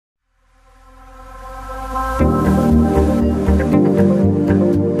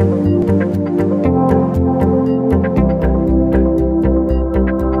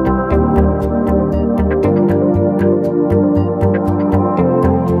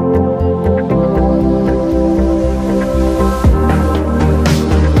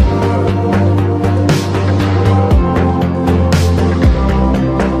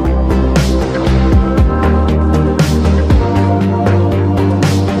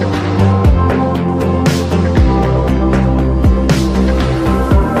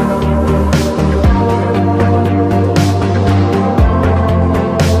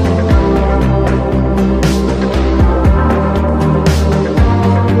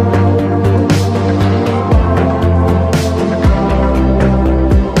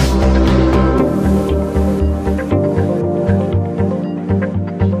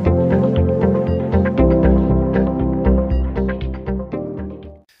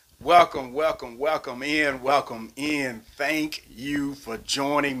Welcome in. Thank you for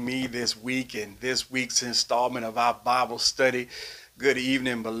joining me this week in this week's installment of our Bible study. Good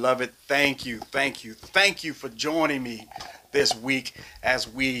evening, beloved. Thank you for joining me this week as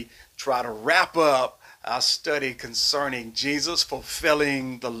we try to wrap up our study concerning Jesus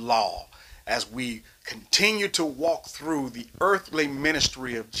fulfilling the law. As we continue to walk through the earthly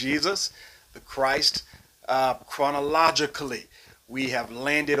ministry of Jesus, the Christ, chronologically. We have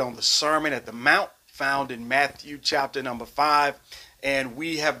landed on the Sermon at the Mount found in Matthew chapter number 5, and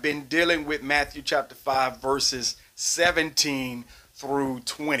we have been dealing with Matthew chapter 5 verses 17 through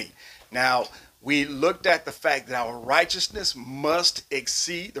 20. Now, we looked at the fact that our righteousness must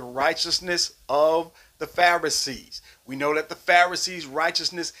exceed the righteousness of the Pharisees. We know that the Pharisees'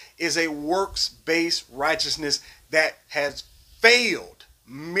 righteousness is a works-based righteousness that has failed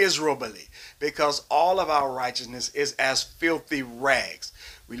miserably because all of our righteousness is as filthy rags.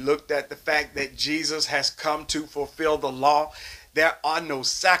 We looked at the fact that Jesus has come to fulfill the law. There are no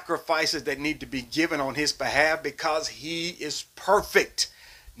sacrifices that need to be given on his behalf because he is perfect,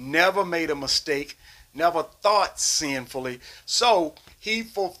 never made a mistake, never thought sinfully. So he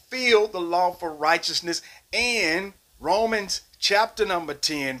fulfilled the law for righteousness, and Romans chapter number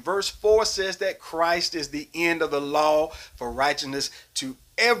 10 verse 4 says that Christ is the end of the law for righteousness to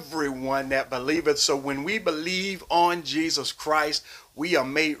everyone that believeth. So when we believe on Jesus Christ, we are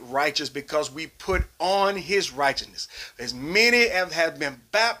made righteous because we put on his righteousness. As many as have been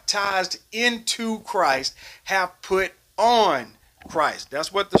baptized into Christ have put on Christ.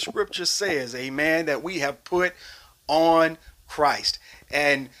 That's what the scripture says, amen, that we have put on Christ.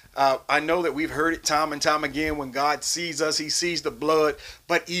 And I know that we've heard it time and time again. When God sees us, he sees the blood.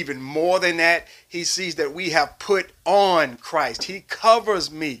 But even more than that, he sees that we have put on Christ. He covers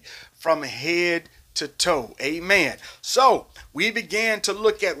me from head to toe. Amen. So we began to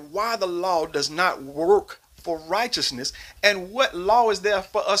look at why the law does not work for righteousness and what law is there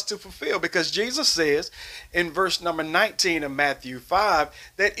for us to fulfill, because Jesus says in verse number 19 of Matthew 5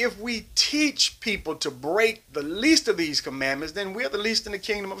 that if we teach people to break the least of these commandments, then we're the least in the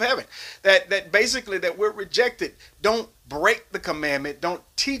kingdom of heaven. That basically that we're rejected. Don't break the commandment. Don't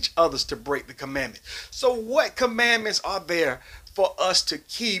teach others to break the commandment. So what commandments are there for us to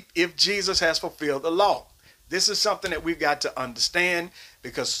keep if Jesus has fulfilled the law? This is something that we've got to understand,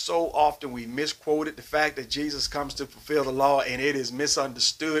 because so often we misquoted the fact that Jesus comes to fulfill the law, and it is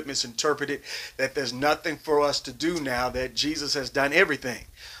misunderstood, misinterpreted, that there's nothing for us to do now, that Jesus has done everything.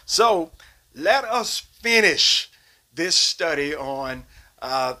 So let us finish this study on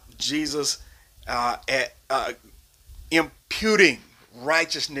Jesus imputing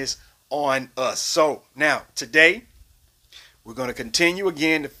righteousness on us. So now today we're going to continue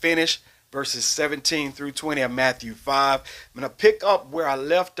again to finish verses 17 through 20 of Matthew 5. I'm going to pick up where I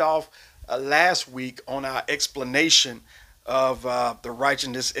left off last week on our explanation of the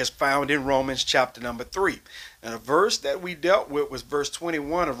righteousness as found in Romans chapter number 3. And the verse that we dealt with was verse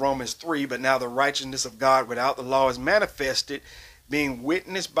 21 of Romans 3. But now the righteousness of God without the law is manifested, being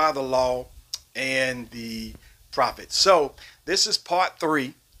witnessed by the law and the prophets. So this is part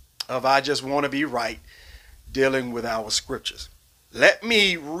 3 of I Just Want to Be Right, dealing with our scriptures. Let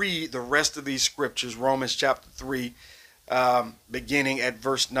me read the rest of these scriptures, Romans chapter 3, beginning at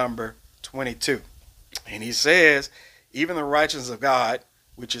verse number 22. And he says, even the righteousness of God,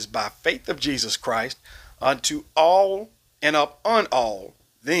 which is by faith of Jesus Christ, unto all and upon all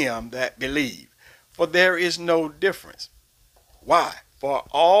them that believe. For there is no difference. Why? For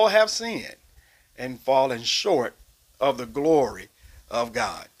all have sinned and fallen short of the glory of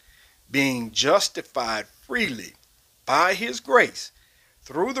God, being justified freely by his grace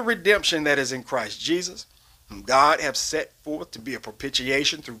through the redemption that is in Christ Jesus, whom God hath set forth to be a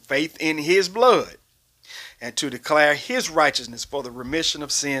propitiation through faith in his blood, and to declare his righteousness for the remission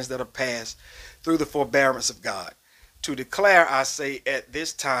of sins that are past through the forbearance of God. To declare, I say, at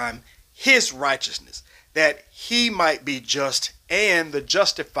this time his righteousness, that he might be just and the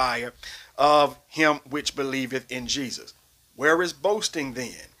justifier of him which believeth in Jesus. Where is boasting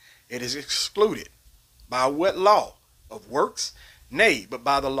then? It is excluded. By what law? Of works? Nay, but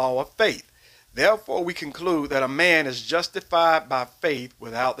by the law of faith. Therefore we conclude that a man is justified by faith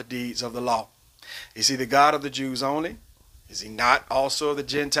without the deeds of the law. Is he the God of the Jews only? Is he not also of the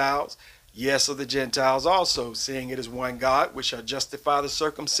Gentiles? Yes, of the Gentiles also, seeing it is one God, which shall justify the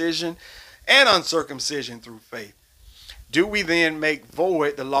circumcision and uncircumcision through faith. Do we then make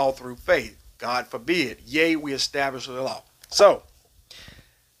void the law through faith? God forbid. Yea, we establish the law. So,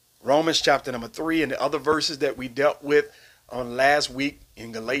 Romans chapter number 3 and the other verses that we dealt with on last week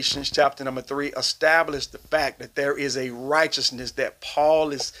in Galatians chapter number 3 established the fact that there is a righteousness that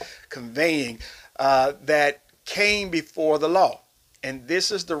Paul is conveying that came before the law. And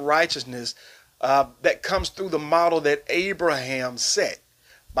this is the righteousness that comes through the model that Abraham set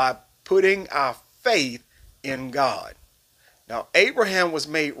by putting our faith in God. Now, Abraham was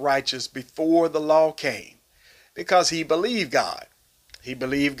made righteous before the law came because he believed God. He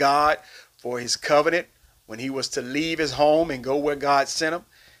believed God for his covenant when he was to leave his home and go where God sent him.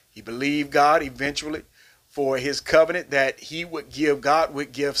 He believed God eventually for his covenant that he would give, God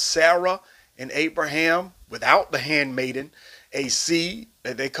would give Sarah and Abraham, without the handmaiden, a seed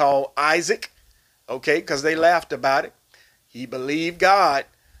that they call Isaac, okay, because they laughed about it. He believed God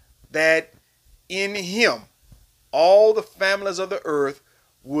that in him all the families of the earth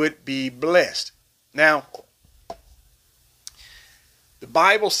would be blessed. Now, the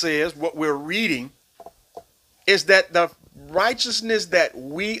Bible says what we're reading is that the righteousness that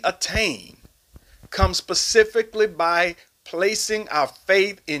we attain comes specifically by placing our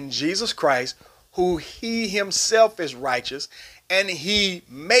faith in Jesus Christ, who he himself is righteous, and he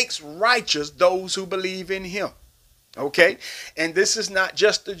makes righteous those who believe in him. Okay? And this is not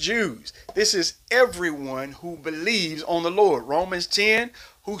just the Jews. This is everyone who believes on the Lord. Romans 10,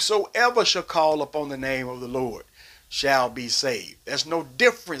 whosoever shall call upon the name of the Lord shall be saved. There's no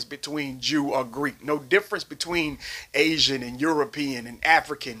difference between Jew or Greek, no difference between Asian and European and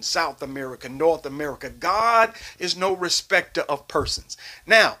African, South America, North America. God is no respecter of persons.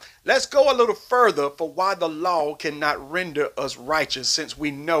 Now, let's go a little further for why the law cannot render us righteous, since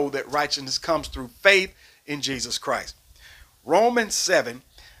we know that righteousness comes through faith in Jesus Christ. Romans 7,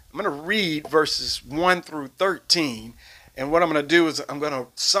 I'm going to read verses 1 through 13. And what I'm going to do is I'm going to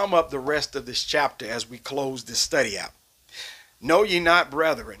sum up the rest of this chapter as we close this study out. Know ye not,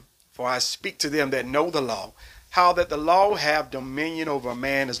 brethren, for I speak to them that know the law, how that the law have dominion over a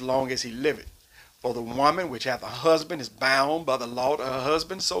man as long as he liveth. For the woman which hath a husband is bound by the law to her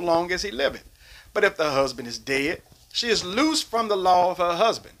husband so long as he liveth. But if the husband is dead, she is loosed from the law of her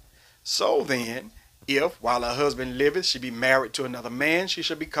husband. So then, if while her husband liveth she be married to another man, she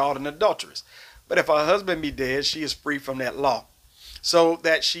shall be called an adulteress. But if her husband be dead, she is free from that law, so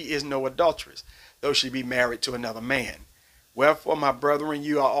that she is no adulteress, though she be married to another man. Wherefore, my brethren,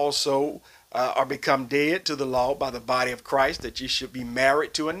 you are also are become dead to the law by the body of Christ, that ye should be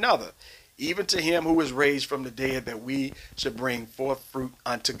married to another, even to him who was raised from the dead, that we should bring forth fruit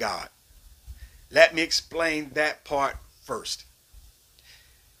unto God. Let me explain that part first.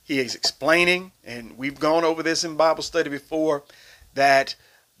 He is explaining, and we've gone over this in Bible study before, that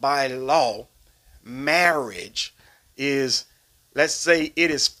by law, marriage is, let's say, it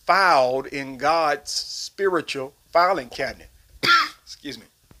is filed in God's spiritual filing cabinet. Excuse me.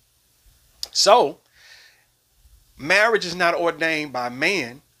 So, marriage is not ordained by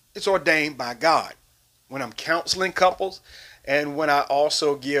man, it's ordained by God. When I'm counseling couples, and when I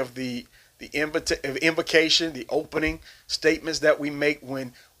also give the invocation, the opening statements that we make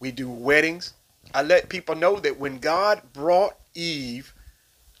when we do weddings, I let people know that when God brought Eve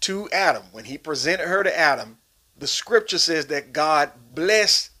to Adam, when he presented her to Adam, the scripture says that God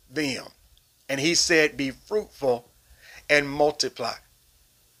blessed them, and he said, be fruitful and multiply.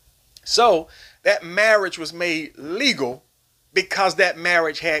 So that marriage was made legal because that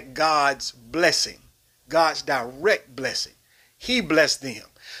marriage had God's blessing, God's direct blessing. He blessed them,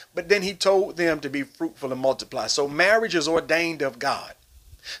 but then he told them to be fruitful and multiply. So marriage is ordained of God.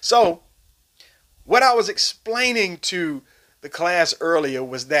 So what I was explaining to the class earlier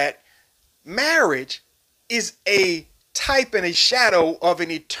was that marriage is a type and a shadow of an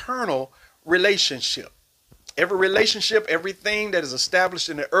eternal relationship. Every relationship, everything that is established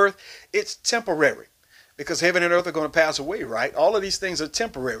in the earth, it's temporary, because heaven and earth are going to pass away, right? All of these things are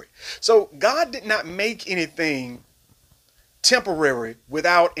temporary. So God did not make anything temporary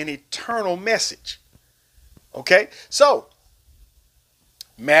without an eternal message. Okay? So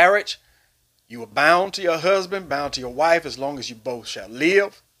marriage, you are bound to your husband, bound to your wife, as long as you both shall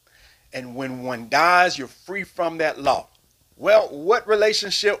live. And when one dies, you're free from that law. Well, what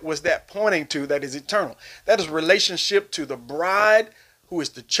relationship was that pointing to that is eternal? That is relationship to the bride, who is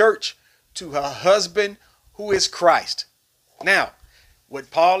the church, to her husband, who is Christ. Now, what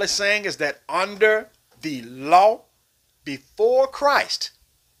Paul is saying is that under the law, before Christ,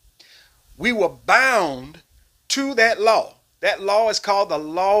 we were bound to that law. That law is called the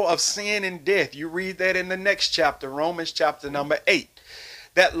law of sin and death. You read that in the next chapter, Romans chapter number 8.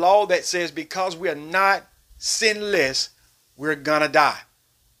 That law that says because we are not sinless, we're gonna die.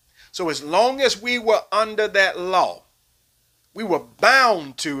 So as long as we were under that law, we were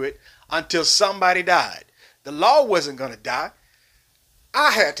bound to it until somebody died. The law wasn't gonna die.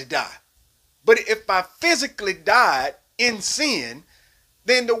 I had to die. But if I physically died in sin,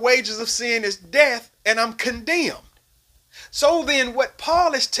 then the wages of sin is death and I'm condemned. So then what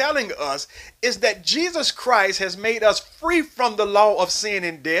Paul is telling us is that Jesus Christ has made us free from the law of sin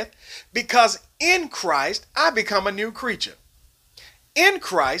and death, because in Christ I become a new creature. In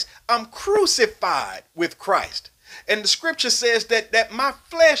Christ I'm crucified with Christ. And the scripture says that my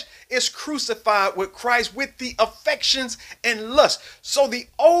flesh is crucified with Christ with the affections and lust. So the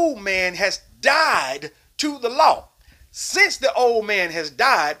old man has died to the law. Since the old man has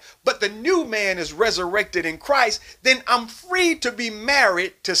died, but the new man is resurrected in Christ, then I'm free to be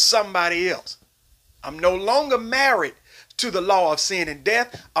married to somebody else. I'm no longer married to the law of sin and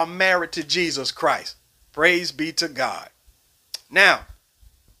death. I'm married to Jesus Christ. Praise be to God. Now,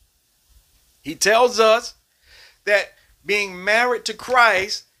 he tells us that being married to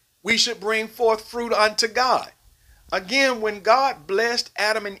Christ, we should bring forth fruit unto God. Again, when God blessed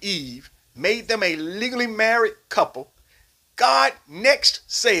Adam and Eve, made them a legally married couple, God next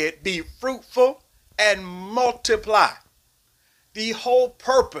said, be fruitful and multiply. The whole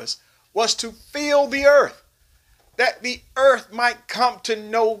purpose was to fill the earth, that the earth might come to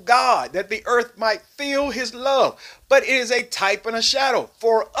know God, that the earth might feel his love. But it is a type and a shadow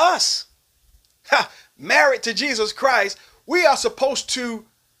for us. Married to Jesus Christ, we are supposed to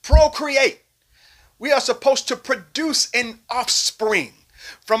procreate. We are supposed to produce an offspring.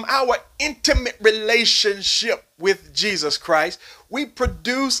 From our intimate relationship with Jesus Christ, we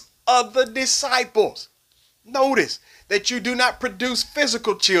produce other disciples. Notice that you do not produce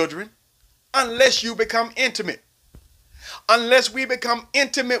physical children unless you become intimate. Unless we become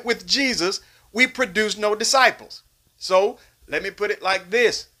intimate with Jesus, we produce no disciples. So let me put it like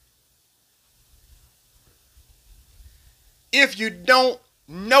this. If you don't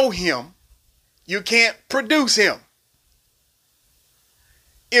know him, you can't produce him.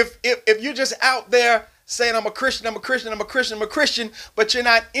 If you're just out there saying, I'm a Christian, I'm a Christian, I'm a Christian, I'm a Christian, but you're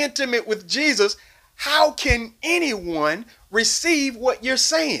not intimate with Jesus, how can anyone receive what you're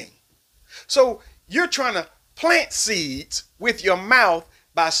saying? So you're trying to plant seeds with your mouth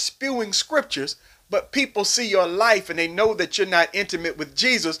by spewing scriptures, but people see your life and they know that you're not intimate with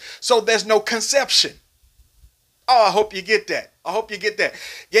Jesus, so there's no conception. Oh, I hope you get that. I hope you get that.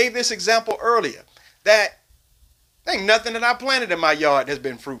 Gave this example earlier that ain't nothing that I planted in my yard has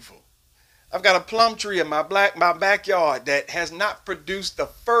been fruitful. I've got a plum tree in my backyard that has not produced the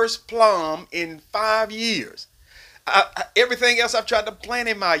first plum in 5 years. Everything else I've tried to plant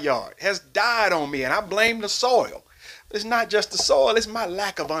in my yard has died on me, and I blame the soil. But it's not just the soil, it's my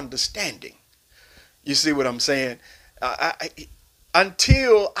lack of understanding. You see what I'm saying?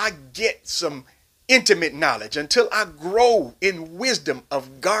 Until I get some intimate knowledge, until I grow in wisdom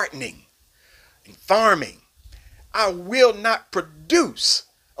of gardening and farming, I will not produce.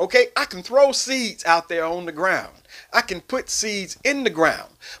 Okay, I can throw seeds out there on the ground. I can put seeds in the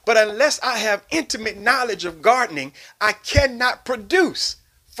ground. But unless I have intimate knowledge of gardening, I cannot produce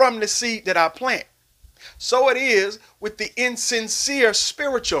from the seed that I plant. So it is with the insincere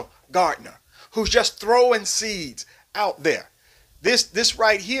spiritual gardener who's just throwing seeds out there. This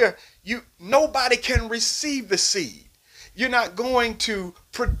right here, nobody can receive the seed. You're not going to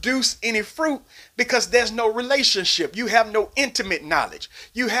produce any fruit because there's no relationship. You have no intimate knowledge.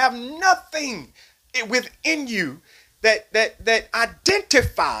 You have nothing within you that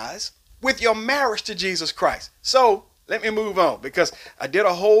identifies with your marriage to Jesus Christ. So let me move on, because I did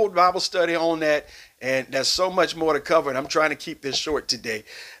a whole Bible study on that, and there's so much more to cover, and I'm trying to keep this short today,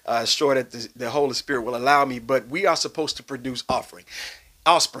 short that the Holy Spirit will allow me. But we are supposed to produce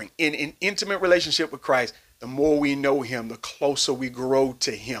offspring in an intimate relationship with Christ. The more we know him, the closer we grow to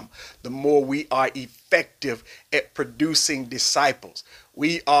him, the more we are effective at producing disciples.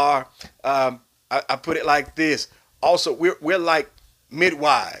 We are, I put it like this. Also, we're like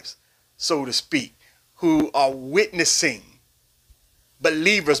midwives, so to speak, who are witnessing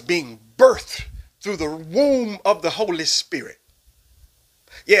believers being birthed through the womb of the Holy Spirit.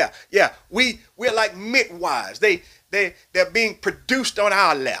 Yeah. We're like midwives. They're being produced on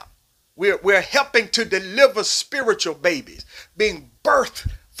our lap. We're helping to deliver spiritual babies, being birthed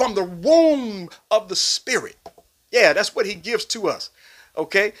from the womb of the Spirit. Yeah, that's what he gives to us.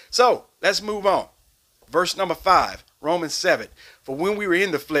 Okay, so let's move on. Verse number 5, Romans 7. For when we were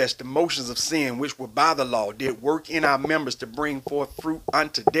in the flesh, the motions of sin, which were by the law, did work in our members to bring forth fruit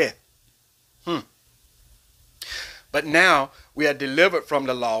unto death. But now we are delivered from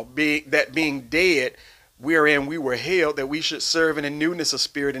the law, being dead, wherein we were held, that we should serve in the newness of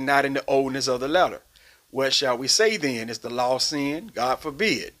spirit and not in the oldness of the letter. What shall we say then? Is the law sin? God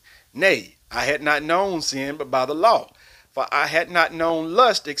forbid. Nay, I had not known sin but by the law. For I had not known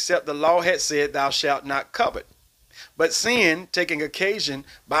lust except the law had said, thou shalt not covet. But sin, taking occasion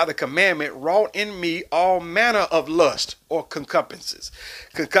by the commandment, wrought in me all manner of lust or concupiscences.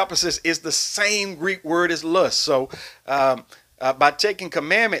 Concupiscence is the same Greek word as lust. So by taking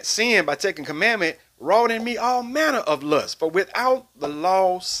commandment, sin, by taking commandment, wrought in me all manner of lust. For without the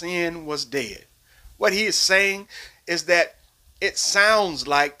law, sin was dead. What he is saying is that it sounds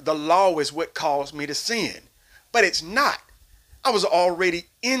like the law is what caused me to sin, but it's not. I was already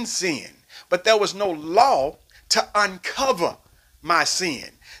in sin, but there was no law to uncover my sin.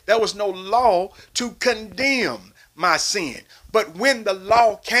 There was no law to condemn my sin. But when the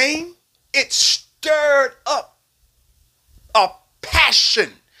law came, it stirred up a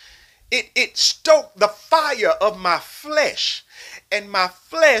passion. It stoked the fire of my flesh, and my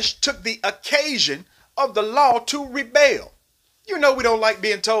flesh took the occasion of the law to rebel. You know we don't like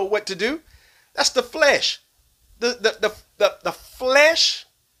being told what to do. That's the flesh. The flesh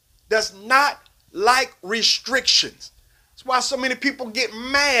does not like restrictions. That's why so many people get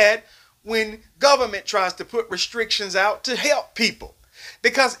mad when government tries to put restrictions out to help people,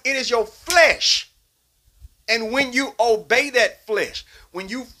 because it is your flesh. And when you obey that flesh, when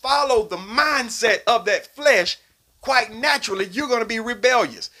you follow the mindset of that flesh, quite naturally, you're going to be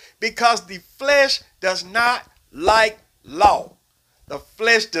rebellious, because the flesh does not like law. The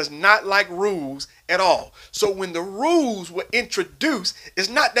flesh does not like rules at all. So when the rules were introduced, it's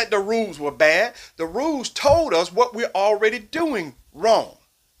not that the rules were bad. The rules told us what we're already doing wrong.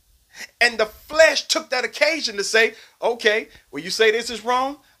 And the flesh took that occasion to say, okay, well, you say this is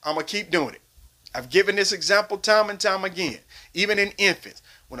wrong, I'm going to keep doing it. I've given this example time and time again, even in infants.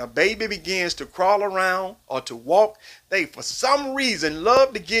 When a baby begins to crawl around or to walk, they, for some reason,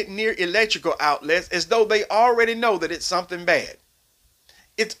 love to get near electrical outlets as though they already know that it's something bad.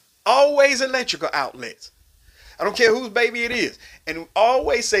 It's always electrical outlets. I don't care whose baby it is. And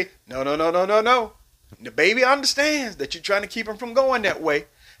always say, no, no, no, no, no, no. And the baby understands that you're trying to keep them from going that way.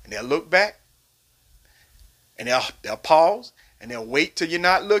 And they'll look back, and they'll pause, and they'll wait till you're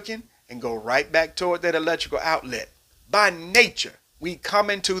not looking and go right back toward that electrical outlet. By nature, we come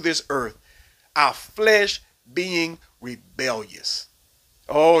into this earth, our flesh being rebellious.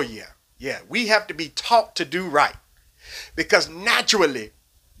 Oh, yeah. Yeah, we have to be taught to do right, because naturally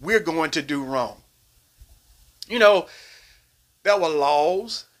we're going to do wrong. You know, there were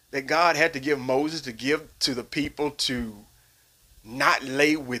laws that God had to give Moses to give to the people to not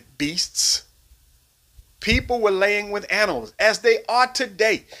lay with beasts. People were laying with animals, as they are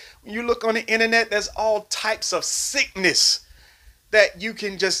today. When you look on the internet, there's all types of sickness that you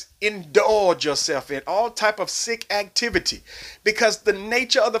can just indulge yourself in, all type of sick activity, because the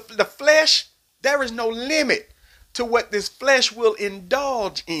nature of the flesh, there is no limit to what this flesh will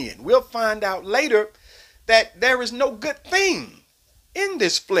indulge in. We'll find out later that there is no good thing in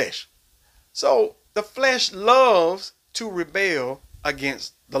this flesh. So the flesh loves to rebel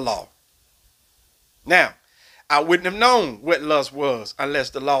against the law. Now, I wouldn't have known what lust was unless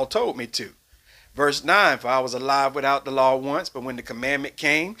the law told me to. Verse 9, for I was alive without the law once, but when the commandment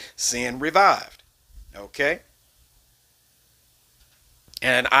came, sin revived. Okay?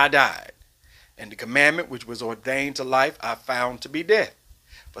 And I died. And the commandment which was ordained to life I found to be death.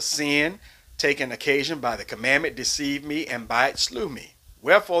 For sin, taking occasion by the commandment, deceived me, and by it slew me.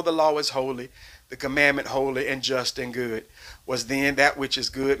 Wherefore the law is holy, the commandment holy and just and good. Was then that which is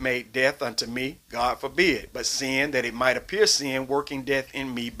good made death unto me? God forbid. But sin, that it might appear sin, working death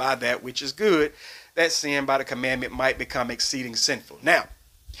in me by that which is good, that sin by the commandment might become exceeding sinful. Now,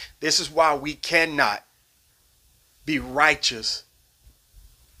 this is why we cannot be righteous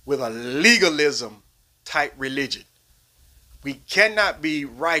with a legalism type religion. We cannot be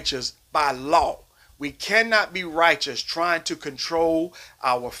righteous by law. We cannot be righteous trying to control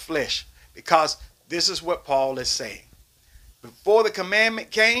our flesh, because this is what Paul is saying. Before the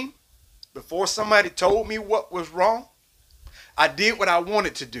commandment came, before somebody told me what was wrong, I did what I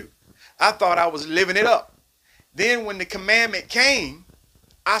wanted to do. I thought I was living it up. Then when the commandment came,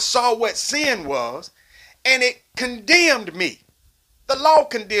 I saw what sin was, and it condemned me. The law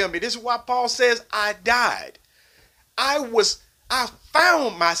condemned me. This is why Paul says I died. I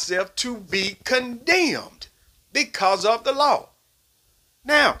found myself to be condemned because of the law.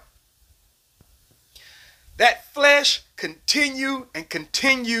 Now, that flesh continue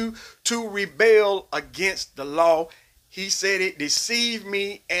to rebel against the law. He said it deceived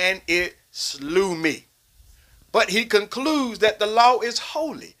me and it slew me. But he concludes that the law is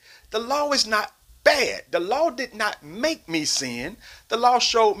holy. The law is not bad. The law did not make me sin. The law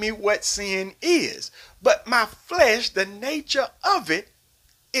showed me what sin is. But my flesh, the nature of it,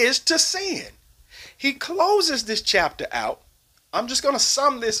 is to sin. he closes this chapter out. I'm just going to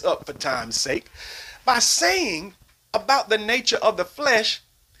sum this up for time's sake by saying about the nature of the flesh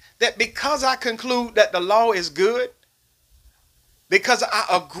that because I conclude that the law is good, because I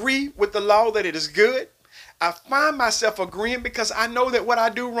agree with the law that it is good, I find myself agreeing because I know that what I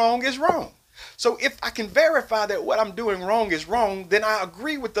do wrong is wrong. So if I can verify that what I'm doing wrong is wrong, then I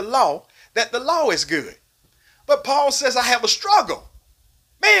agree with the law that the law is good. But Paul says I have a struggle.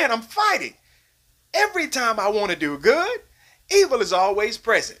 Man, I'm fighting. Every time I want to do good, evil is always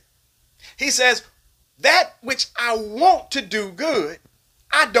present. He says, that which I want to do good,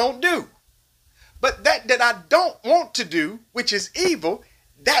 I don't do. But that I don't want to do, which is evil,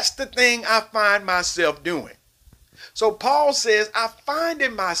 that's the thing I find myself doing. So Paul says, I find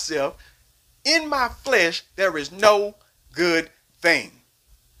in myself, in my flesh, there is no good thing.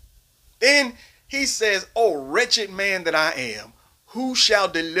 Then he says, oh, wretched man that I am, who shall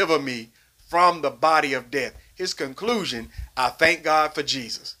deliver me from the body of death? His conclusion, I thank God for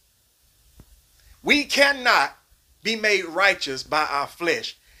Jesus. We cannot be made righteous by our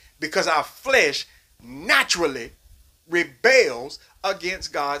flesh because our flesh naturally rebels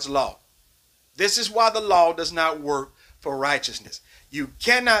against God's law. This is why the law does not work for righteousness. You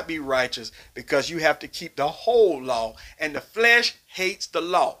cannot be righteous because you have to keep the whole law, and the flesh hates the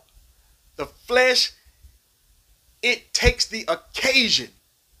law. The flesh, it takes the occasion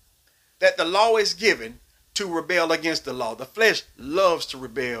that the law is given to rebel against the law. The flesh loves to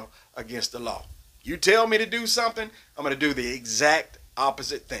rebel against the law. You tell me to do something, I'm going to do the exact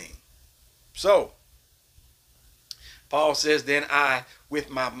opposite thing. So, Paul says, then I, with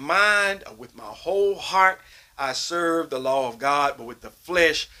my mind, with my whole heart, I serve the law of God, but with the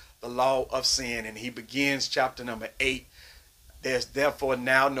flesh, the law of sin. And he begins chapter number 8. There's therefore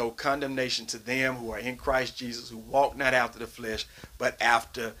now no condemnation to them who are in Christ Jesus, who walk not after the flesh, but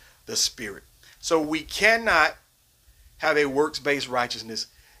after the Spirit. So we cannot have a works-based righteousness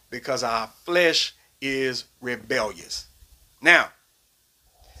because our flesh is rebellious. Now,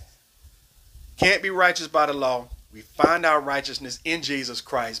 can't be righteous by the law. We find our righteousness in Jesus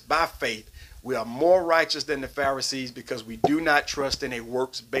Christ by faith. We are more righteous than the Pharisees because we do not trust in a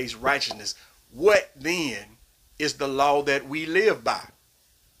works-based righteousness. What then is the law that we live by?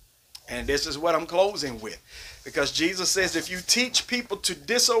 And this is what I'm closing with. Because Jesus says if you teach people to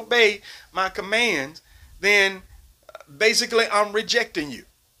disobey my commands, then basically I'm rejecting you.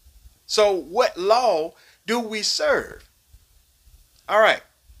 So what law do we serve? All right.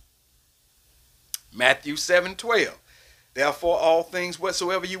 Matthew 7:12. Therefore, all things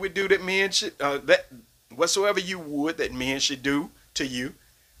whatsoever you would do that men should, whatsoever you would that men should do to you,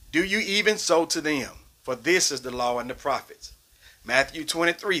 do you even so to them. For this is the law and the prophets. Matthew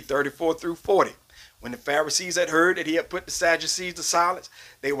 23:34 through 40. When the Pharisees had heard that he had put the Sadducees to silence,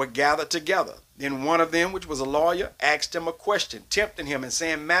 they were gathered together. Then one of them, which was a lawyer, asked him a question, tempting him and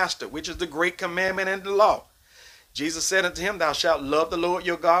saying, Master, which is the great commandment in the law? Jesus said unto him, Thou shalt love the Lord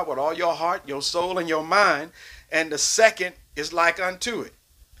your God with all your heart, your soul, and your mind. And the second is like unto it.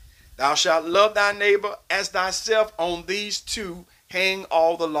 Thou shalt love thy neighbor as thyself. On these two hang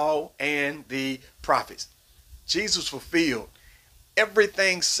all the law and the prophets. Jesus fulfilled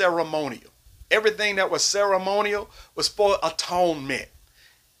everything ceremonial. Everything that was ceremonial was for atonement.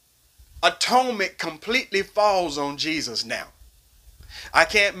 Atonement completely falls on Jesus now. I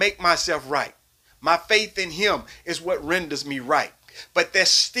can't make myself right. My faith in him is what renders me right. But there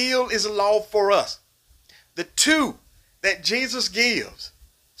still is a law for us. The two that Jesus gives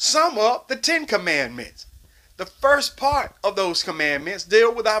sum up the 10 commandments. The first part of those commandments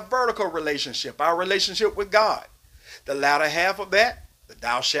deal with our vertical relationship, our relationship with God. The latter half of that, the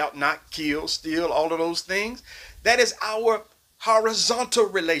thou shalt not kill, steal, all of those things, that is our horizontal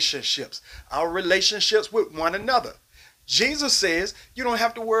relationships, our relationships with one another. Jesus says you don't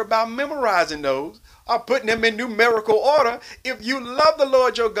have to worry about memorizing those or putting them in numerical order if you love the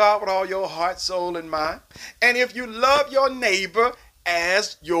Lord your God with all your heart, soul, and mind, and if you love your neighbor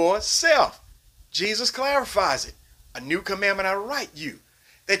as yourself. Jesus clarifies it. A new commandment I write you,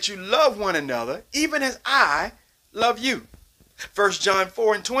 that you love one another even as I love you. 1 John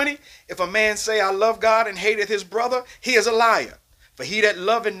 4:20, if a man say I love God and hateth his brother, he is a liar. For he that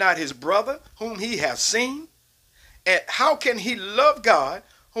loveth not his brother whom he hath seen, and how can he love God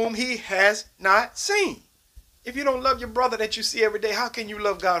whom he has not seen? If you don't love your brother that you see every day, how can you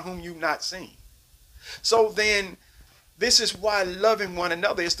love God whom you've not seen? So then, this is why loving one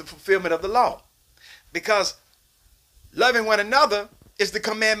another is the fulfillment of the law. Because loving one another is the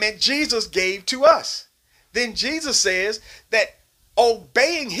commandment Jesus gave to us. Then Jesus says that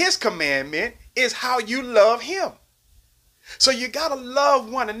obeying his commandment is how you love him. So you got to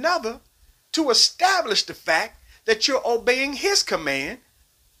love one another to establish the fact that you're obeying his command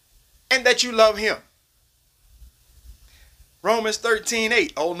and that you love him. Romans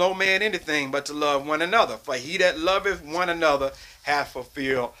 13:8, owe no man anything but to love one another, for he that loveth one another hath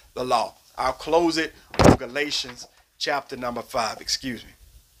fulfilled the law. I'll close it on Galatians chapter number 5,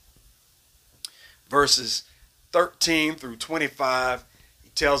 verses 13 through 25. He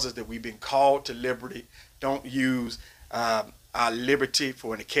tells us that we've been called to liberty. Don't use our liberty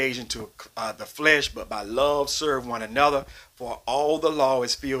for an occasion to the flesh, but by love serve one another. For all the law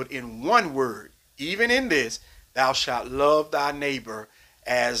is filled in one word, even in this, thou shalt love thy neighbor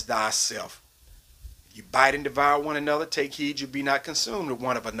as thyself. If you bite and devour one another, take heed you be not consumed with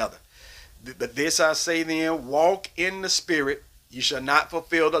one of another. But this I say then, walk in the spirit, you shall not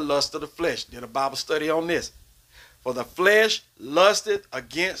fulfill the lust of the flesh. Did a Bible study on this. For the flesh lusteth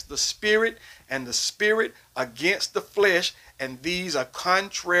against the spirit, and the spirit against the flesh, and these are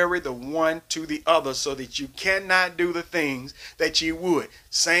contrary the one to the other, so that you cannot do the things that ye would.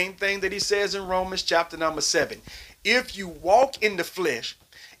 Same thing that he says in Romans chapter number 7. If you walk in the flesh,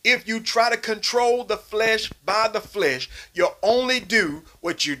 if you try to control the flesh by the flesh, you'll only do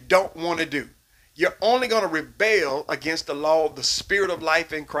what you don't want to do. You're only going to rebel against the law of the spirit of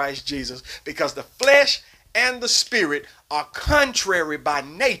life in Christ Jesus, because the flesh and the spirit are contrary by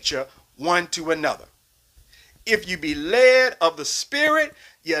nature one to another. If you be led of the spirit,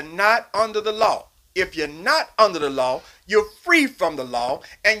 you're not under the law. If you're not under the law, you're free from the law,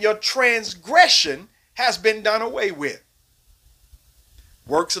 and your transgression has been done away with.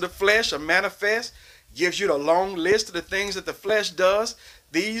 Works of the flesh are manifest, gives you the long list of the things that the flesh does.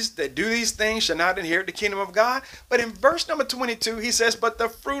 These that do these things shall not inherit the kingdom of God. But in verse number 22, he says, but the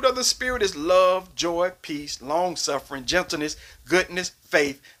fruit of the Spirit is love, joy, peace, long-suffering, gentleness, goodness,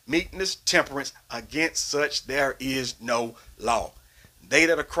 faith, meekness, temperance. Against such there is no law. They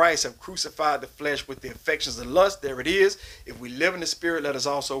that are Christ have crucified the flesh with the affections and lust. There it is. If we live in the Spirit, let us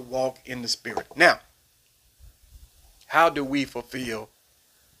also walk in the Spirit. Now, how do we fulfill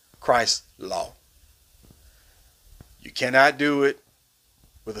Christ's law? You cannot do it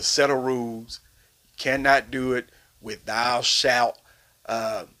with a set of rules. You cannot do it with thou shalt,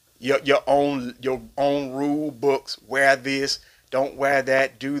 your own rule books. Wear this, don't wear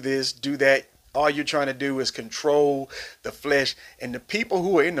that, do this, do that. All you're trying to do is control the flesh. And the people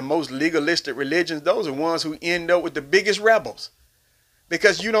who are in the most legalistic religions, those are ones who end up with the biggest rebels,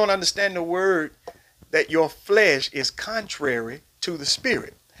 because you don't understand the word that your flesh is contrary to the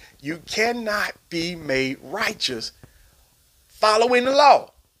spirit. You cannot be made righteous following the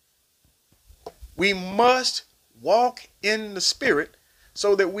law. We must walk in the spirit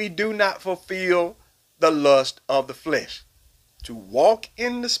so that we do not fulfill the lust of the flesh. To walk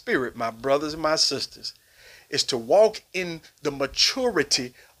in the spirit, my brothers and my sisters, is to walk in the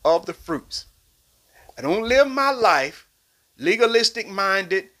maturity of the fruits. I don't live my life legalistic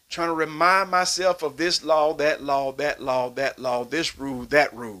minded, trying to remind myself of this law, that law, that law, that law, this rule,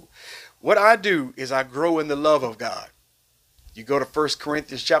 that rule. What I do is I grow in the love of God. You go to 1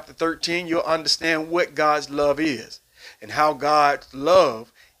 Corinthians chapter 13, you'll understand what God's love is and how God's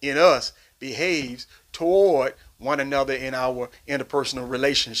love in us behaves toward one another in our interpersonal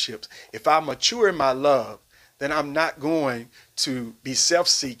relationships. If I mature in my love, then I'm not going to be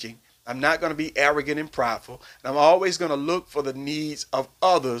self-seeking. I'm not going to be arrogant and prideful. And I'm always going to look for the needs of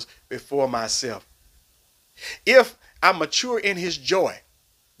others before myself. If I mature in his joy,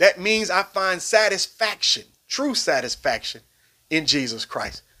 that means I find satisfaction, true satisfaction, in Jesus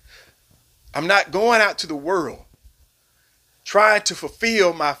Christ. I'm not going out to the world trying to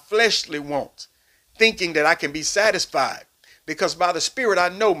fulfill my fleshly wants, thinking that I can be satisfied, because by the Spirit I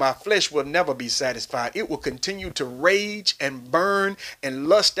know my flesh will never be satisfied. It will continue to rage and burn and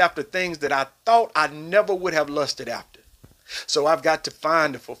lust after things that I thought I never would have lusted after. So I've got to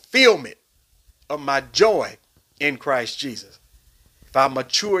find the fulfillment of my joy in Christ Jesus. If I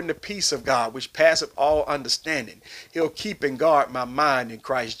mature in the peace of God, which passeth all understanding, he'll keep and guard my mind in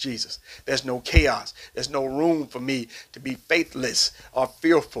Christ Jesus. There's no chaos. There's no room for me to be faithless or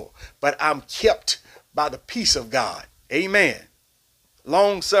fearful, but I'm kept by the peace of God. Amen.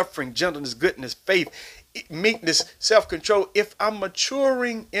 Long suffering, gentleness, goodness, faith, meekness, self-control. If I'm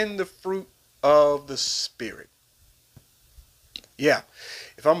maturing in the fruit of the Spirit. Yeah.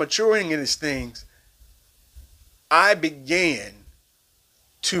 If I'm maturing in these things, I began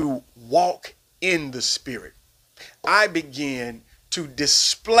to walk in the Spirit. I begin to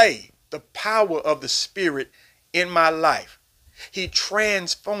display the power of the Spirit in my life. He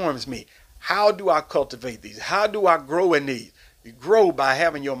transforms me. How do I cultivate these? How do I grow in these? You grow by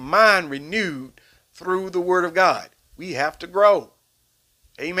having your mind renewed through the Word of God. We have to grow.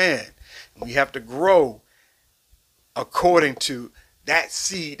 Amen. We have to grow according to that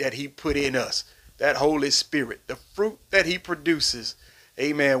seed that he put in us, that Holy Spirit, the fruit that he produces.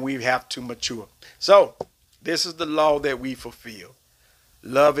 Amen. We have to mature. So this is the law that we fulfill,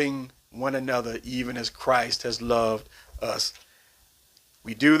 loving one another even as Christ has loved us.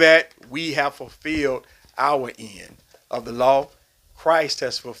 We do that, we have fulfilled our end of the law. Christ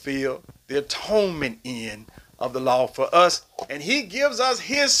has fulfilled the atonement end of the law for us, and he gives us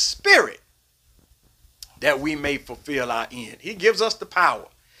his Spirit that we may fulfill our end. He gives us the power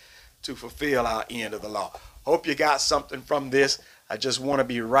to fulfill our end of the law. Hope you got something from this. I just want to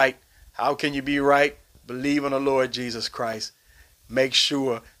be right. How can you be right? Believe in the Lord Jesus Christ. Make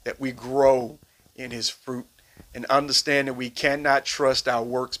sure that we grow in his fruit, and understand that we cannot trust our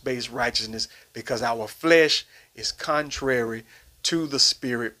works-based righteousness, because our flesh is contrary to the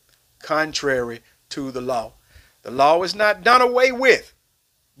Spirit, contrary to the law. The law is not done away with,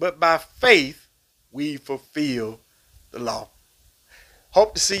 but by faith we fulfill the law.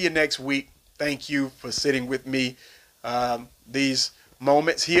 Hope to see you next week. Thank you for sitting with me these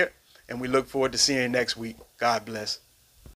moments here, and we look forward to seeing you next week. God bless.